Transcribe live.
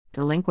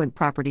Delinquent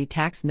property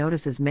tax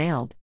notices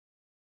mailed.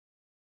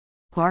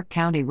 Clark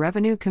County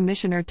Revenue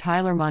Commissioner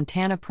Tyler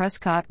Montana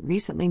Prescott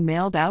recently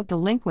mailed out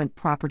delinquent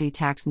property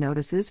tax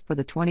notices for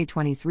the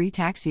 2023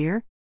 tax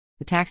year.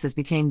 The taxes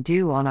became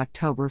due on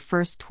October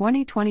 1,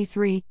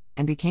 2023,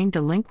 and became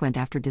delinquent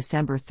after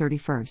December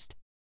 31.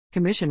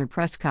 Commissioner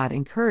Prescott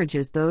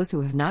encourages those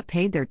who have not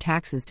paid their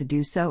taxes to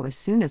do so as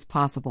soon as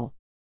possible.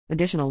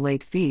 Additional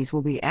late fees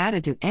will be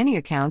added to any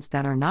accounts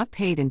that are not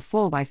paid in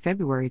full by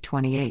February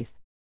 28.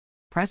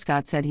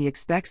 Prescott said he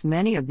expects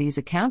many of these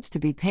accounts to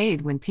be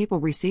paid when people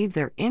receive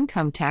their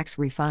income tax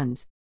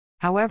refunds.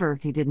 However,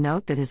 he did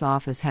note that his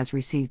office has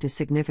received a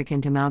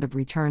significant amount of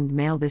returned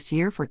mail this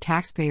year for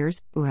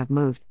taxpayers who have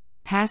moved,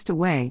 passed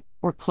away,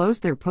 or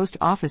closed their post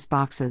office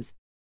boxes.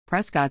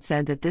 Prescott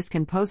said that this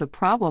can pose a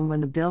problem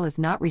when the bill is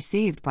not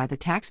received by the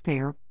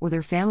taxpayer or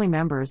their family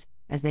members,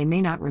 as they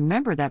may not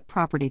remember that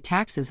property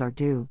taxes are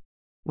due.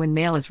 When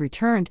mail is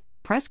returned,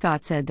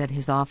 Prescott said that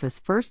his office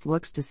first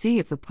looks to see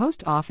if the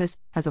post office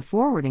has a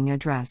forwarding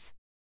address.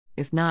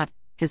 If not,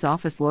 his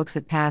office looks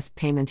at past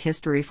payment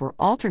history for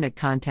alternate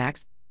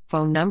contacts,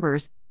 phone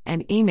numbers,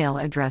 and email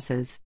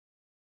addresses.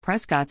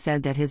 Prescott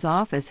said that his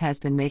office has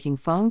been making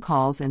phone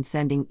calls and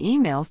sending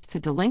emails to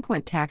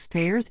delinquent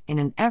taxpayers in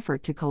an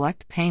effort to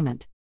collect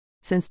payment.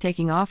 Since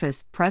taking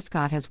office,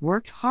 Prescott has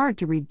worked hard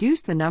to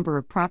reduce the number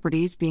of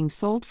properties being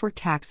sold for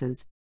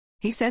taxes.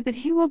 He said that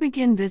he will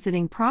begin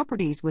visiting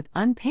properties with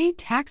unpaid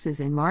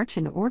taxes in March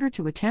in order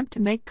to attempt to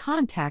make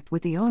contact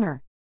with the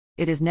owner.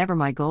 It is never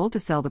my goal to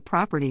sell the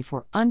property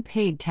for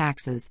unpaid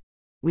taxes.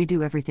 We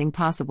do everything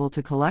possible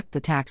to collect the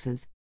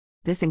taxes.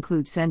 This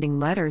includes sending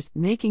letters,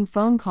 making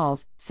phone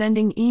calls,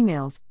 sending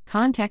emails,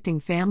 contacting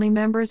family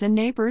members and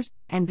neighbors,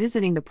 and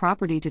visiting the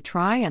property to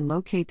try and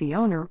locate the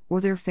owner or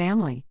their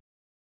family.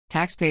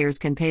 Taxpayers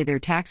can pay their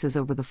taxes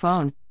over the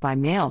phone, by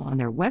mail on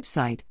their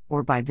website,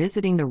 or by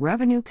visiting the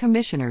Revenue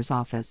Commissioner's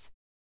office.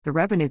 The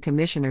Revenue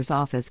Commissioner's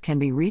office can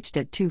be reached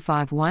at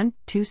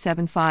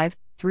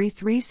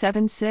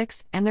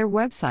 251-275-3376, and their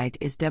website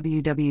is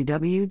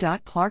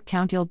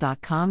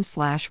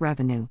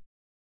www.clarkcounty.com/revenue.